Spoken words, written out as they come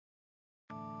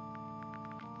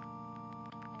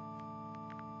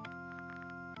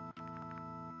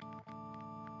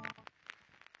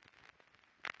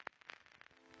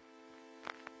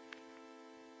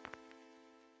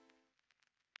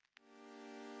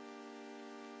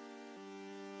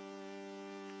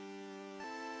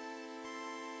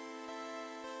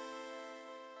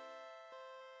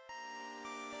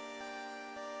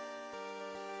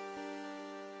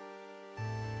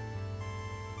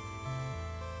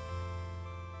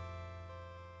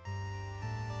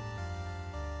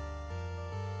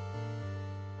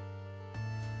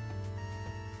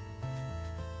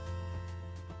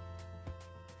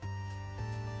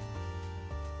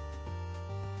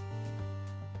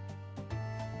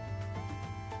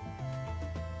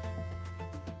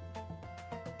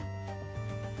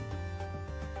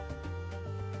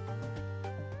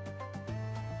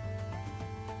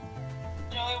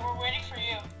Joey, we're waiting for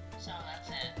you. So that's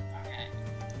it. Okay.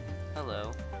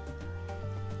 Hello.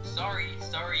 Sorry,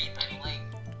 I'm late.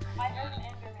 I heard an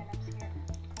Enderman, I'm scared.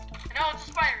 No, it's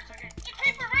a spider, it's okay. It's a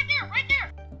creeper right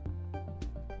there!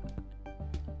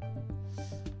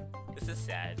 This is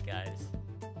sad, guys.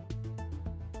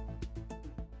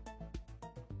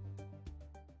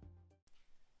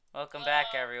 Welcome back,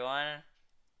 everyone.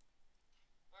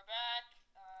 We're back.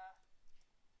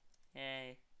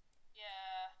 Yay.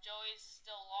 Yeah, Joey's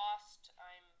still lost.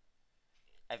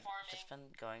 I've farming. just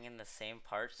been going in the same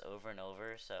parts over and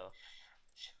over, so...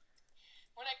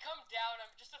 When I come down,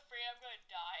 I'm just afraid I'm gonna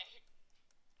die.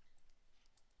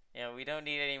 Yeah, we don't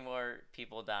need any more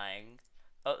people dying.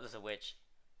 Oh, there's a witch.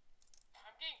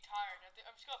 I'm getting tired. I think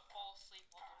I'm just gonna fall asleep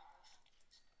while doing this.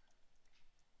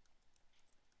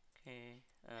 Okay,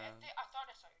 I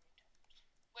thought I saw your name tag.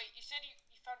 Wait, you said you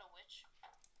found a witch?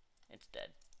 it's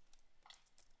dead.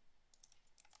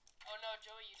 Oh no,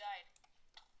 Joey, you died.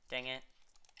 Dang it.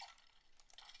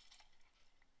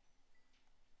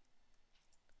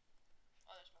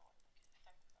 Oh, there's no one.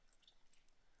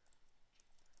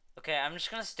 Okay, I'm just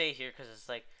gonna stay here because it's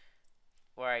like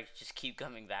where I just keep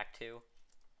coming back to.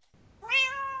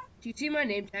 Do you see my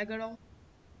name tag at all?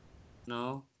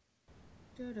 No.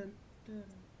 Dun, dun.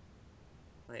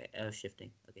 Wait, I was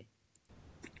shifting. Okay.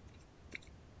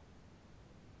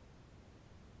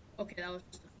 Okay, that was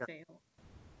just a fail.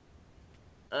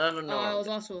 I don't know. Oh, it was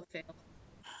also a fail.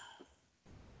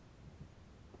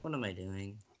 What am I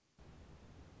doing?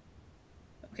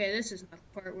 Okay, this is not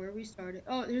the part where we started.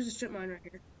 Oh, there's a strip mine right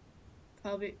here.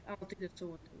 Probably, I don't think it's the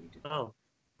one that we did. Oh.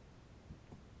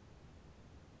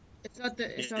 It's not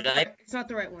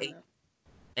the right one Eight. though.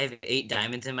 I have 8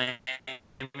 diamonds in my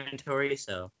inventory,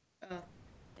 so. Oh.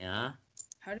 Yeah.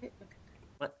 How did it? Okay.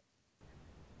 What?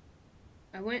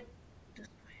 I went this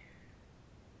way.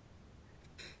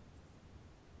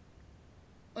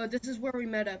 Oh, this is where we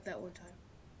met up that one time.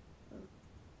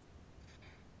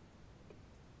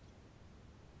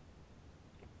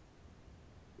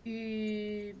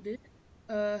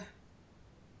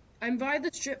 I'm by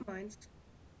the strip mines.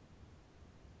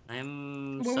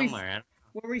 I'm Where somewhere.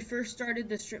 where we first started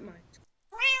the strip mines.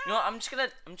 You know what, I'm just gonna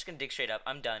dig straight up.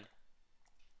 I'm done.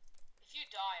 If you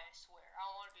die, I swear, I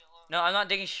don't want to be alone. No, I'm not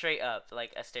digging straight up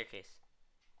like a staircase.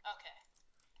 Okay.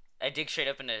 I dig straight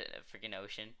up in a freaking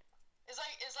ocean. It's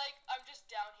like I'm just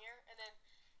down here and then.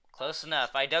 Close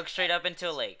enough. I dug straight up into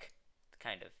a lake,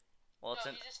 kind of. Well,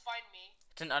 No, you just find me.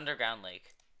 It's an underground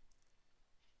lake.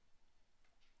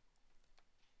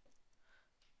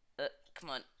 Come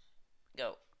on,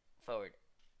 go forward.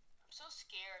 I'm so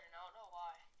scared and I don't know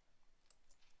why.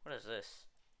 What is this? Is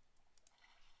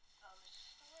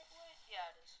this the right way?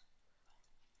 Yeah, it is.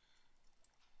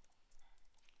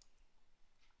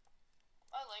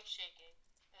 I like shaking.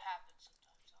 It happens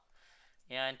sometimes.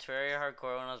 Yeah, in Terraria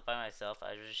Hardcore when I was by myself,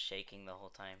 I was just shaking the whole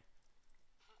time.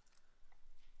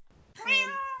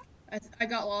 I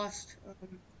got lost.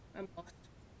 I'm lost.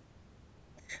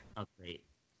 Oh, great.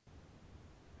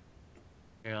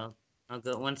 Here, I'll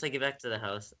go once I get back to the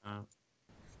house.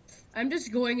 I'm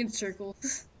just going in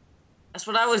circles. That's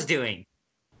what I was doing.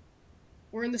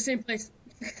 We're in the same place.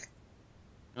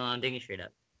 No, I'm digging straight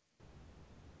up.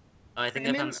 Oh, I think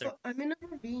I found the surface. I'm in a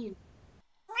ravine.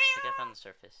 I think I found the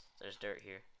surface. There's dirt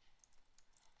here.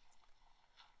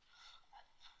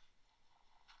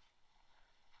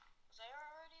 Was I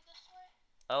already this way?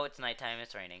 Oh, it's nighttime.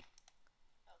 It's raining.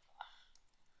 Oh god.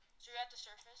 So you're at the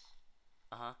surface?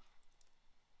 Uh-huh.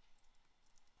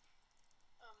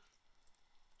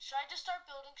 Should I just start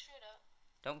building straight up?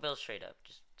 Don't build straight up.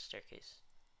 Just staircase.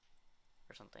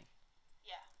 Or something.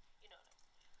 Yeah, you know what I mean.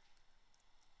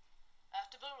 I have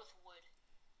to build with wood.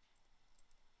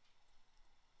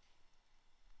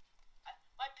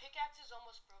 My pickaxe is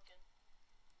almost broken.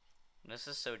 This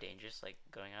is so dangerous, like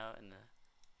going out in the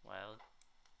wild.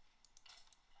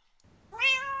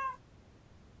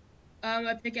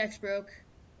 My pickaxe broke.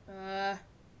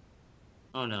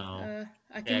 Oh no.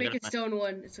 I can make a stone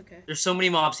one. It's okay. There's so many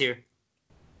mobs here.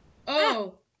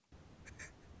 Oh!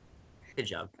 Good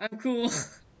job. I'm cool.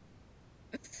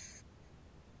 I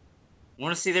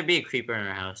want to see there be a creeper in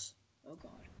our house. Oh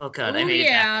god. Oh god, Oh, I made it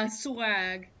back. yeah,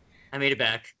 swag. I made it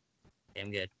back. Okay,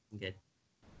 I'm good. I'm good.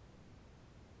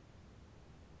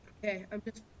 Okay, I'm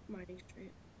just mining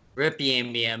straight. Rip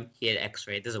BM. He had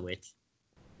X-ray. There's a witch.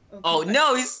 Okay. Oh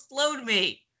no, he slowed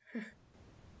me.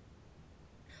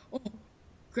 Oh,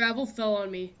 gravel fell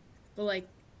on me, but like,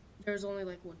 there was only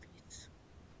like one piece.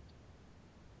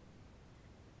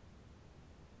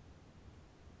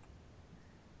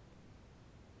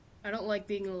 I don't like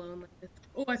being alone like this.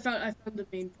 Oh, I found the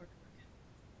main part. Okay.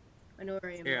 I know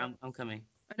where I am. Here, now. I'm coming.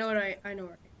 I know where I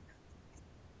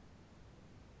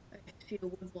see a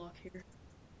wood block here.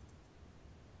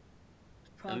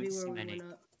 It's Let me probably where see we my went name.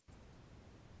 up.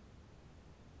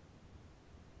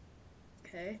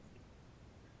 Okay.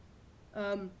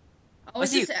 I I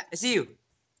was see you. just I see you.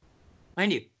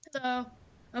 Behind you. hello.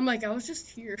 I'm like I was just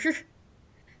here.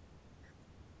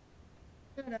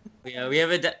 Yeah, we have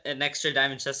an extra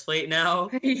diamond chest plate now.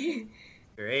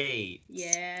 Great.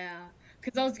 Yeah,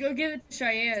 because I was gonna give it to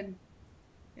Cheyenne,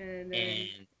 and then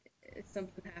And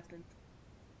something happened.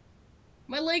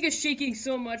 My leg is shaking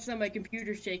so much that my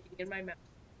computer's shaking in my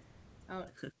mouth.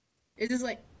 It's just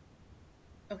like,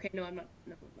 okay, no, I'm not.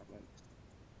 No, not my mouse.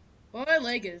 Well, my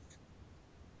leg is.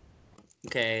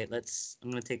 okay, I'm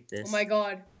gonna take Oh this. my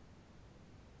god.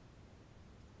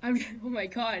 I'm. Oh my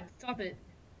god, stop it.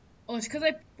 Oh, it's because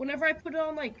whenever I put it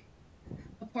on like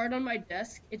a part on my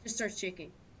desk, it just starts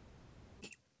shaking.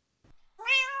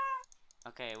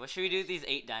 Okay, what should we do with these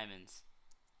 8 diamonds?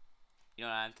 You know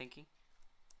what I'm thinking?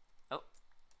 Oh,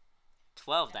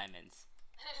 12 diamonds.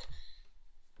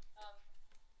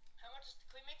 How much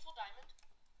can we make full diamond?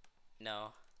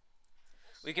 No.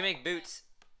 We can make boots.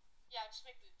 Yeah, just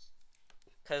make boots.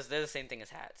 Because they're the same thing as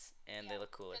hats. And they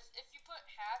look cooler. Because if you put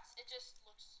hats, it just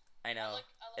looks. I know. I like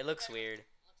It looks better. weird.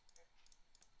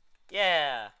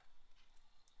 Yeah.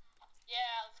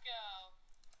 Yeah, let's go.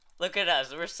 Look at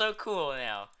us. We're so cool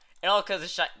now. And all because of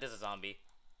This is a zombie.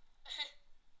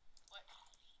 What?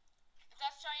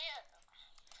 That's Cheyenne.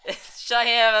 It's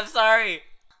Cheyenne, I'm sorry.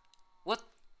 What?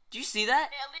 Do you see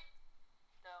that? Hey, at least.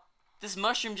 No. This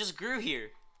mushroom just grew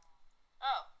here.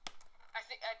 Oh. I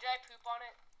think. Did I poop on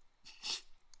it?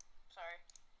 Sorry.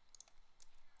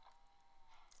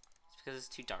 It's because it's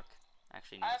too dark.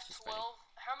 Actually, no, I it's have just 12. ready.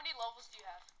 How many levels do you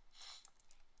have?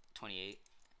 28.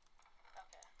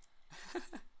 Okay.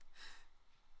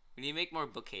 We need to make more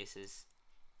bookcases.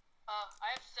 I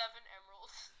have 7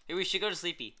 emeralds. Hey, we should go to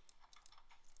Sleepy.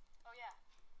 Oh, yeah.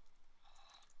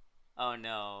 Oh,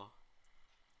 no.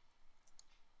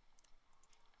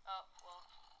 Oh, well.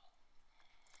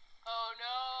 Oh,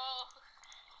 no.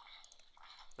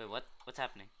 Wait, what? What's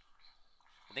happening?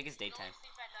 I think it's You can daytime. only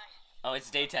sleep at night. Oh, it's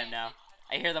daytime now.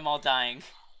 I hear them all dying.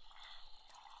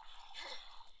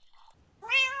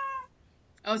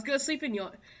 I was gonna sleep in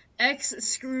your X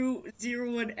screw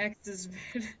 01X's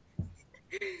bed.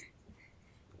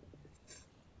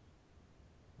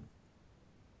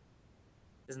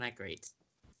 Isn't that great?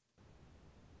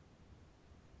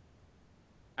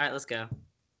 Alright, let's go.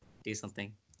 Do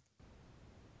something.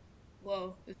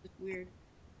 Whoa, this is weird.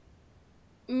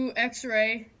 Ooh,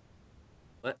 X-ray.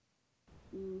 What?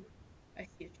 Ooh, I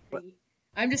see a What? tree.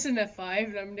 I'm just in F5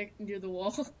 and I'm near the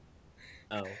wall.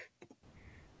 Oh.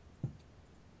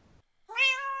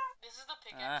 This is the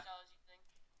pickaxe style you think.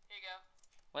 Here you go.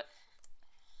 What?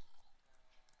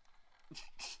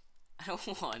 I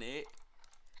don't want it.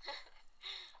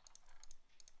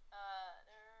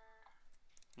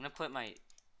 I'm gonna put my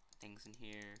things in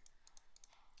here.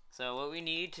 So what we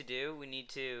need to do, we need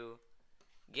to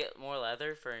get more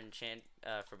leather for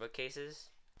for bookcases.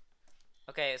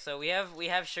 Okay, so we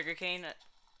have sugarcane.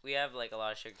 We have like a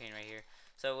lot of sugarcane right here.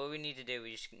 So what we need to do,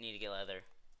 we just need to get leather.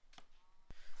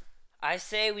 I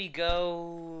say we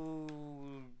go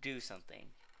do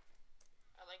something.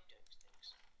 I like doing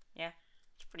things. Yeah,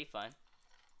 it's pretty fun.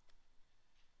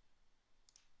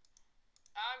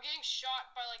 I'm getting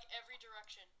shot by like every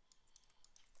direction.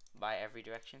 By every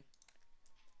direction.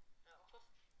 No.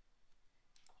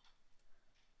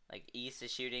 Like east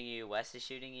is shooting you, west is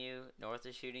shooting you, north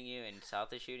is shooting you, and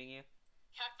south is shooting you.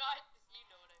 I'm not. You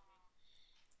know what I mean.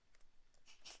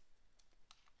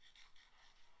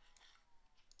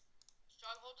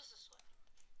 Stronghold is this way.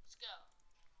 Let's go.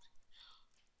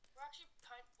 We're actually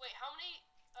kind. Wait, how many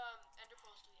ender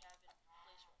pearls do we have in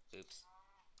Blaze Run? Oops.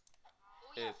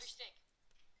 Oh yeah, free Oops. steak.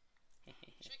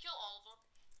 Should we kill all of them?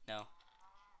 No.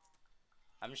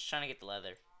 I'm just trying to get the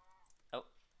leather. Oh.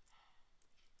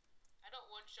 I don't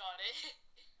one-shot it.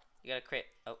 You got a crit.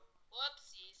 Oh.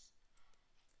 Whoopsies.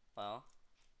 Well.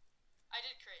 I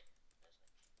did crit.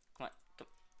 Come on. Come.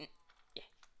 Yeah.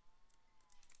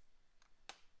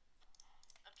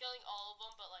 I'm killing all of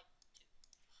them, but like 2.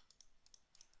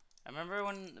 I remember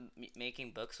when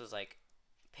making books was like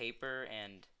paper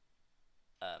and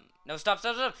no, stop.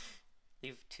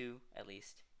 Leave 2 at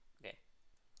least. Okay.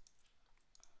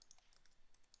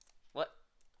 What?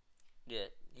 Yeah,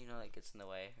 you know that gets in the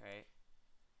way, right?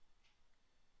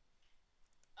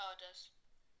 Oh, it does.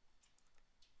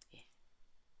 Yeah.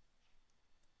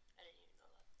 I didn't even know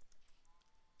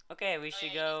that. Okay, we Oh,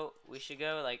 should yeah, go. We should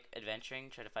go like adventuring,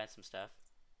 try to find some stuff.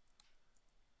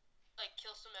 Like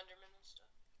kill some endermen and stuff.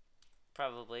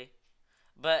 Probably.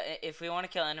 But if we want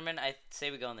to kill Enderman, I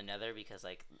say we go in the Nether because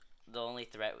like the only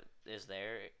threat is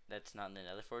there that's not in the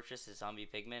Nether fortress is zombie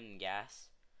pigmen and gas.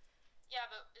 Yeah,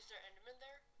 but is there Enderman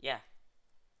there? Yeah.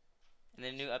 In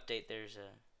the new update, there's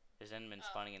Enderman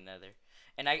spawning in Nether,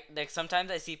 and I like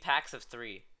sometimes I see packs of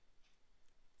 3.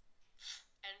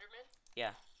 Enderman?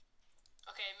 Yeah.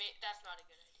 Okay, that's not a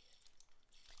good idea.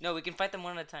 No, we can fight them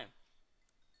one at a time.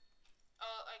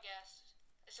 Oh, I guess.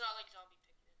 It's not like zombie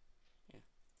pigmen. Yeah.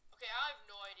 Okay, I have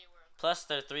no idea where I'm Plus,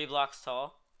 they're 3 blocks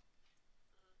tall.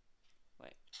 Mm-hmm.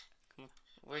 Wait, come on.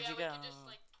 Where'd you we go? could just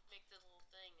like make this little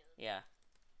thing. Yeah.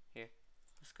 Here,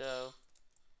 let's go.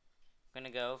 I'm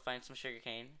gonna go find some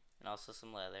sugarcane and also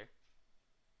some leather.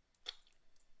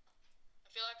 I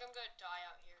feel like I'm gonna die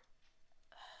out here.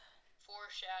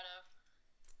 Foreshadow.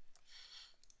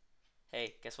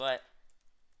 Hey, guess what?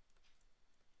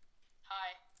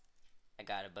 Hi. I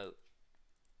got a boat.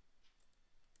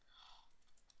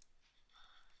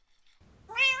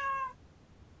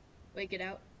 Wait, get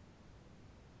out.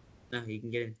 No, you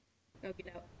can get in. No,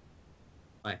 get out.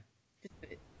 Why? Just do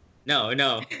it. No.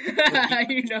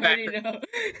 You already know.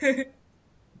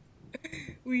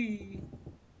 Wee.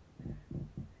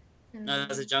 No,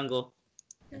 that's a jungle.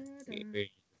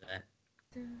 Wait.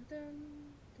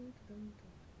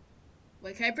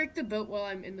 Wait, can I break the boat while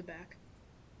I'm in the back?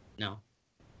 No.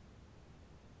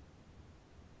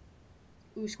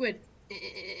 Ooh, squid.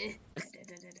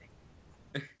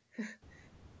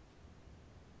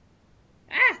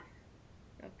 Ah!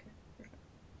 Okay.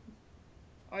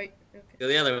 Alright, okay. Go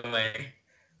the other way.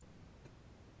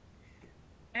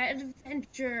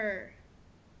 Adventure!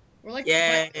 We're like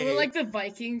Yay! we're like the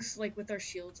Vikings, like with our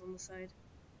shields on the side.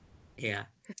 Yeah.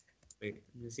 Wait,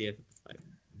 let me see if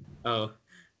oh.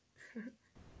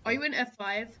 Are you in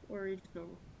F5 or are you just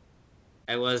normal?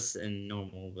 I was in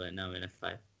normal, but now I'm in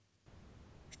F5.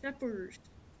 Steppers.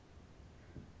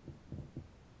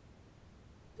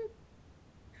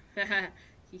 Haha.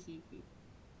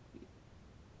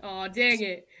 Aw, dang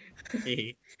it.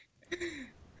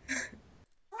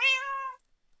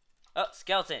 Oh,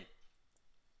 skeleton.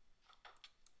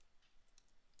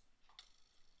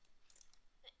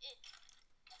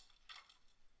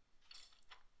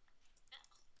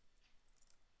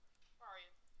 Where are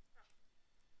you?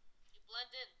 You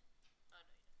blend in. Oh, no, you don't.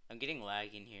 I'm getting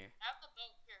lag in here. Have the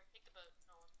boat. Here, take the boat.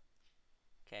 No.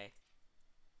 Okay.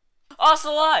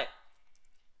 Ocelot!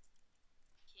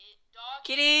 Dog.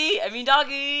 Kitty! I mean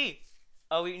doggy!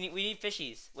 Oh, we need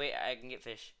fishies. Wait, I can get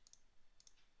fish.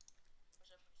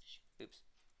 Oops.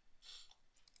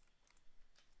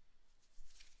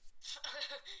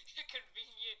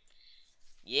 Convenient.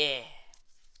 Yeah.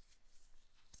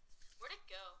 Where'd it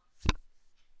go?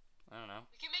 I don't know.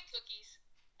 We can make cookies.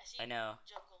 I know.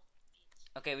 Jungle beans.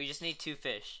 Okay, we just need 2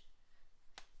 fish.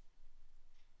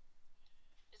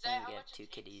 Is that And how we much get 2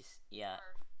 it kitties. takes? Yeah.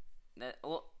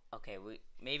 Well, okay.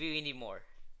 Maybe we need more,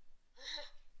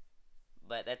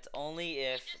 but that's only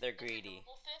if they're greedy. Is it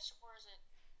normal fish or is it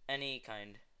Any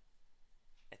kind,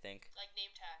 I think. like name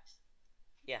tags?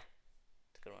 Yeah,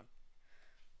 it's a good one.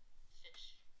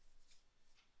 Fish.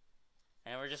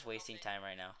 And we're just wasting time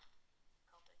right now.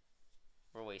 Helping.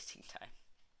 We're wasting time.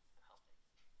 I'm helping.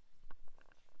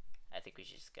 I think we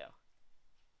should just go.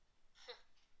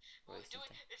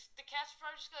 The cat's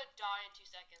probably just gonna die in 2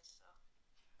 seconds. So.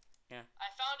 Yeah.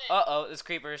 I found it. Oh, there's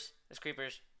creepers. There's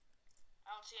creepers.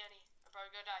 I don't see any. I'm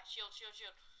probably gonna die. Shield.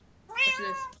 Watch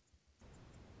this.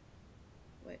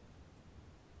 Wait.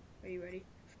 Are you ready?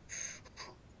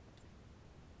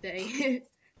 Dang.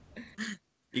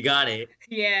 You got it.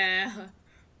 Yeah.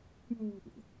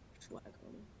 Swag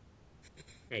on me.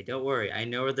 Hey, don't worry. I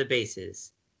know where the base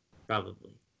is.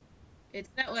 Probably. It's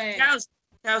that way. Cows!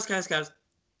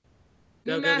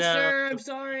 Go, New go, master, go. I'm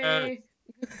sorry.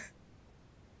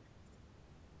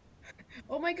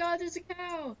 Oh my god, there's a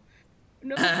cow.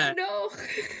 No, no.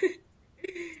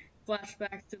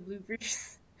 Flashback to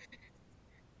bloopers.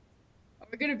 Are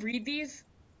we gonna breed these?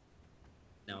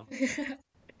 No.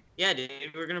 Yeah,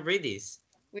 dude, we're gonna breed these.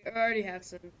 We already have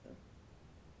some. So.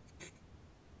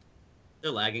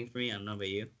 They're lagging for me. I don't know about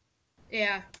you.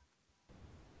 Yeah.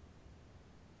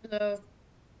 So.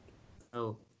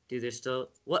 Oh, dude, there's still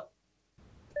what?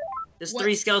 There's What?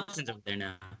 3 skeletons over there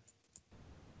now.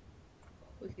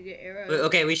 We could get arrows. Wait,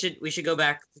 okay, we should go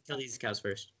back to kill these cows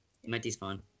first. It might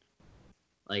despawn.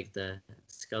 Like the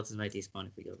skeletons might despawn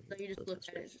if we go over So here. you just look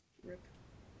at it, just rip.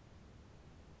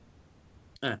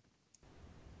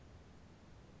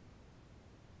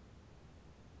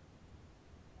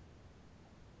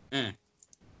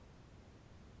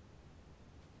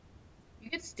 You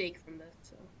get steak from this,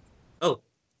 so. Oh.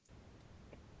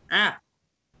 Ah.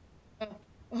 Oh.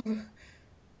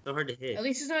 so hard to At hit.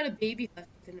 least it's not a baby husk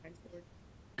with a 9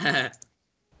 sword.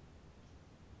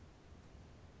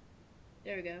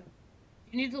 There we go.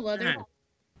 You need the leather?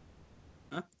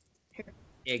 Huh? Here.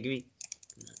 Yeah, give me.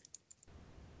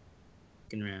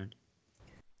 Looking around.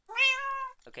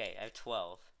 Okay, I have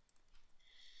 12.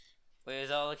 Wait,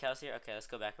 is all the cows here? Okay, let's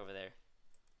go back over there.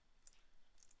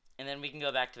 And then we can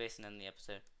go back to base and end the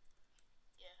episode.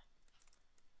 Yeah.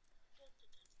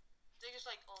 I think it's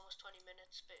like almost 20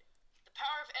 minutes, but the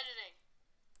power of editing.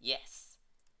 Yes.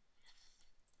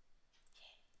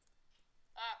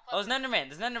 Ah, Oh, there's an Enderman.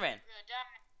 There's an Enderman. You're gonna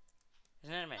die.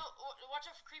 There's an Enderman. No, watch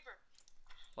out for creeper.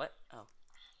 What? Oh.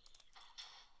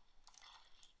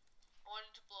 I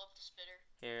wanted to blow up the spitter.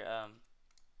 Here,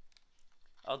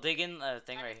 I'll dig in a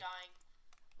thing right here. Dying.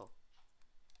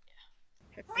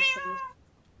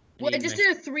 Well, it just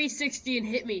did a 360 and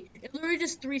hit me. It literally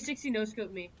just 360 no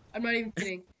scoped me. I'm not even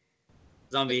kidding.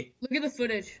 Zombie. Look at the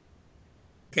footage.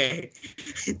 Okay.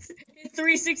 It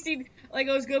 360, like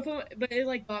I was going to put, but it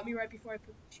like got me right before I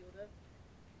put the shield up.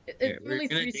 It Here, we're literally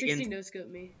gonna dig 360 in- no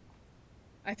scoped me.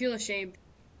 I feel ashamed.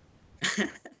 Okay,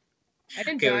 I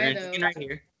didn't we're die gonna though. dig in right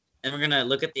here, and we're gonna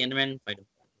look at the Enderman and fight him.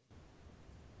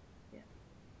 Yeah.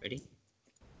 Ready?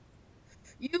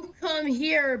 You come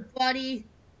here, buddy.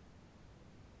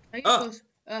 Can I get Oh. close?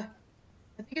 I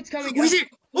think it's coming. Oh, he's here!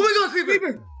 Oh my God, creeper!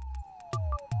 Creeper.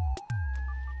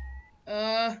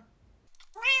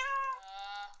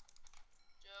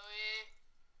 Joey.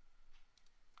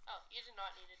 Oh, you did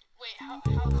not need it. Wait, how?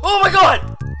 Oh my God!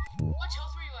 What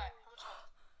health were you at? How much health?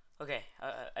 Okay,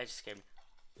 I just scared me.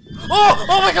 Oh!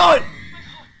 Oh my God! Oh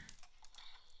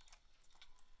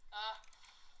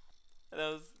my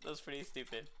god. That was pretty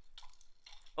stupid.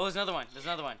 Oh, there's another one. There's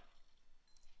another one.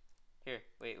 Here,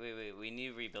 wait. We need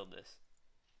to rebuild this.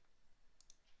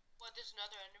 What, there's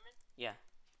another Enderman? Yeah.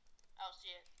 I don't see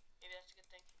it. Maybe that's a good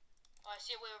thing. Oh, I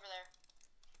see it way over there.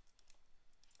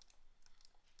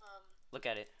 Look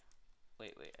at it.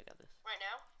 Wait, I got this. Right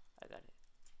now? I got it.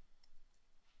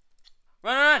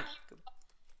 Run!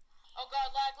 Oh god,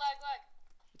 lag.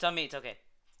 It's on me, it's okay.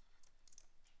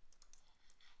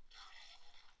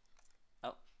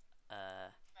 Oh.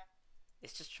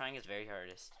 It's just trying its very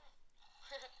hardest.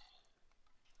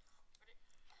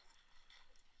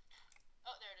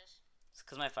 Oh, there it is. It's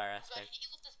because my fire So I aspect. hit you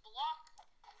with this block.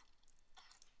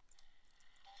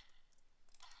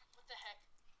 What the heck?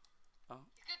 Oh.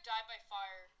 You could die by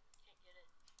fire. Can't get it.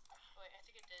 Oh, wait, I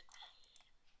think it did.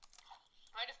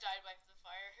 Might have died by the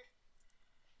fire.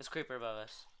 There's a creeper above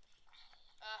us.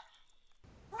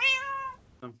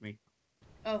 Come for me.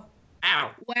 Oh.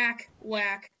 Ow! Whack.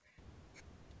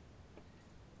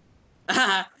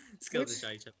 Skeleton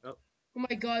shot each other. Oh, Oh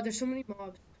my god, there's so many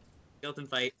mobs. skeleton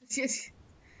fight.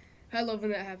 I love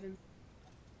when that happens.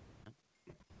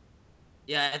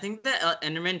 Yeah, I think that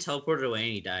Enderman teleported away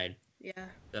and he died. Yeah.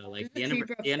 So like There's the a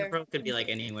creeper up Ender there. Pearl could be like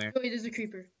anywhere. Oh, wait, there's a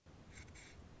creeper.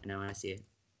 I know, I see it.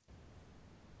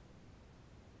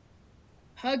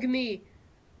 Hug me.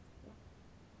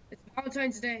 It's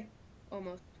Valentine's Day.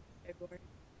 Almost. February.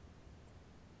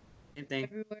 Same thing.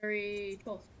 February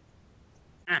 12th.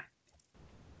 Ah.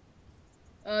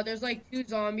 There's like 2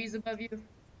 zombies above you.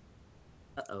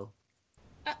 Uh-oh.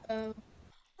 Uh-oh.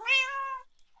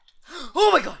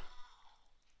 Oh my God!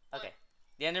 Okay.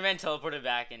 The Enderman teleported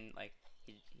back and like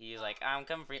he was like, I'm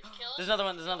coming for you. Kill it? There's another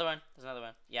one.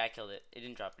 Yeah, I killed it. It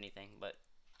didn't drop anything, but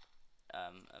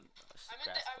I'm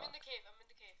in the cave.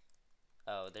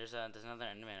 Oh, there's another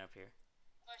Enderman up here.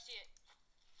 Oh, I see it.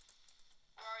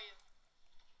 Where are you?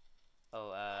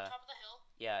 Oh, On top of the hill?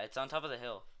 yeah, it's on top of the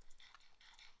hill.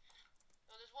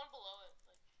 No, there's one below it.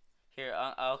 Like, Here,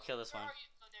 I'll kill this where one. are you?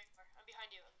 Oh, there you are. I'm behind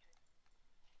you.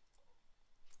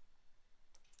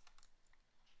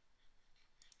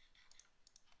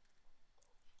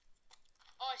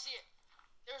 Oh, I see it.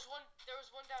 There was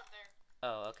one down there.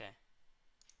 Oh, okay.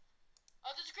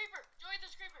 Oh, there's a creeper. Joey,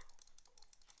 there's a creeper.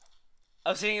 I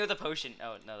was hitting it with a potion.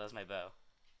 Oh no, that was my bow.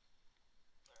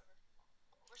 Whatever.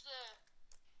 Where's the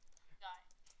guy?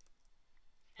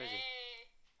 Where is he? Hey,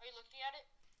 are you looking at it?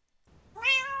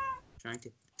 Trying to.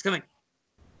 It's coming.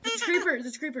 There's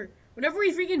a creeper. Whenever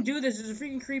we freaking do this, there's a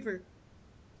freaking creeper.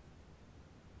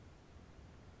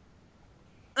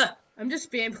 I'm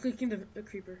just spam clicking the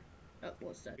creeper. Oh,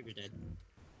 well, it's dead. Creeper's dead.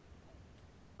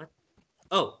 What?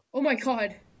 Oh, Oh my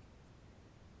god.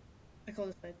 I call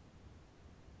this dead.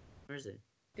 where is it?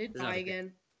 Did There's die another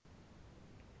again.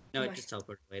 No, Oh it my- just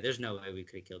teleported away. There's no way we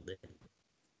could have killed it.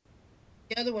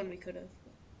 The other one we could have.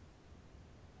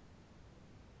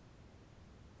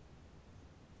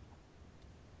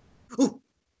 Ooh!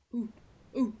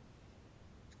 Ooh.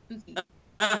 Spooky.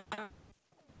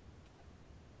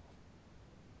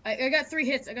 I got 3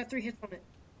 hits. I got 3 hits on it.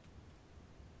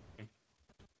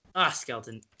 Ah,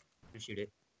 skeleton. I'm gonna shoot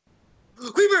it.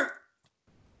 Creeper!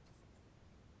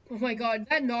 Oh my god,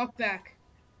 that knockback.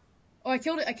 Oh, I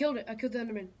killed it. I killed it. I killed the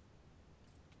Enderman.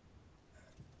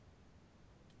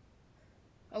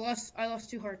 I lost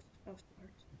 2 hearts. I lost 2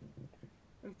 hearts.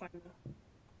 I'm fine now.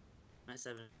 I'm at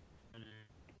 7.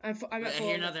 I'm Wait, at I full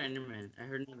hear health. another Enderman. I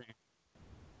heard another.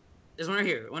 There's one right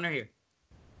here. One right here.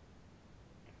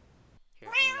 Here,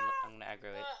 I'm gonna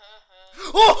aggro it.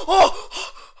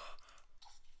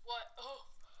 What? Oh.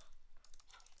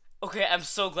 Okay, I'm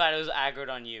so glad it was aggroed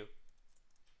on you.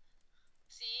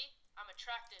 See? I'm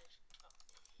attractive.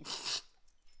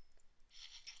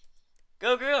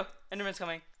 Go, go, go! Enderman's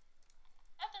coming.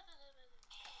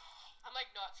 I'm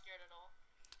like not scared at all.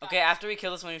 Okay, after we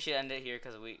kill this one, we should end it here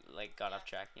because we like got off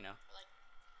track, you know. Like.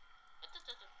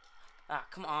 Ah,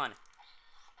 come on.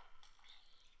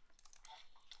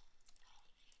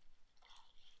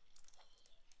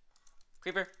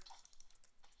 Creeper.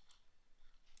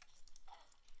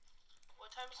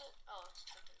 What time is it? Oh, it's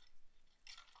 10:30.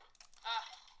 Ah,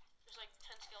 there's like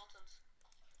 10 skeletons.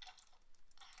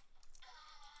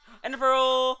 Ender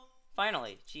pearl.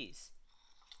 Finally, jeez.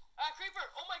 Ah,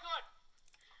 creeper! Oh my god!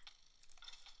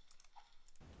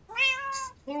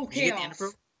 Total Did you get the chaos. Ender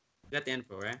Pearl? You got the Ender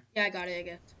Pearl, right? Yeah, I got it, I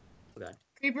guess. Oh god.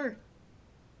 Creeper.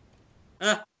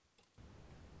 Ah,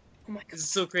 Oh my god. this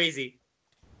is so crazy.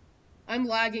 I'm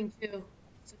lagging too.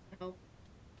 This doesn't help.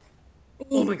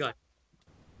 Oh my god.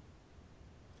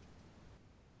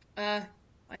 I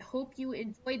hope you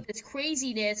enjoyed this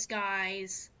craziness,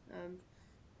 guys.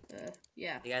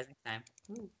 Yeah. See you guys next time.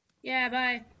 Yeah,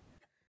 bye.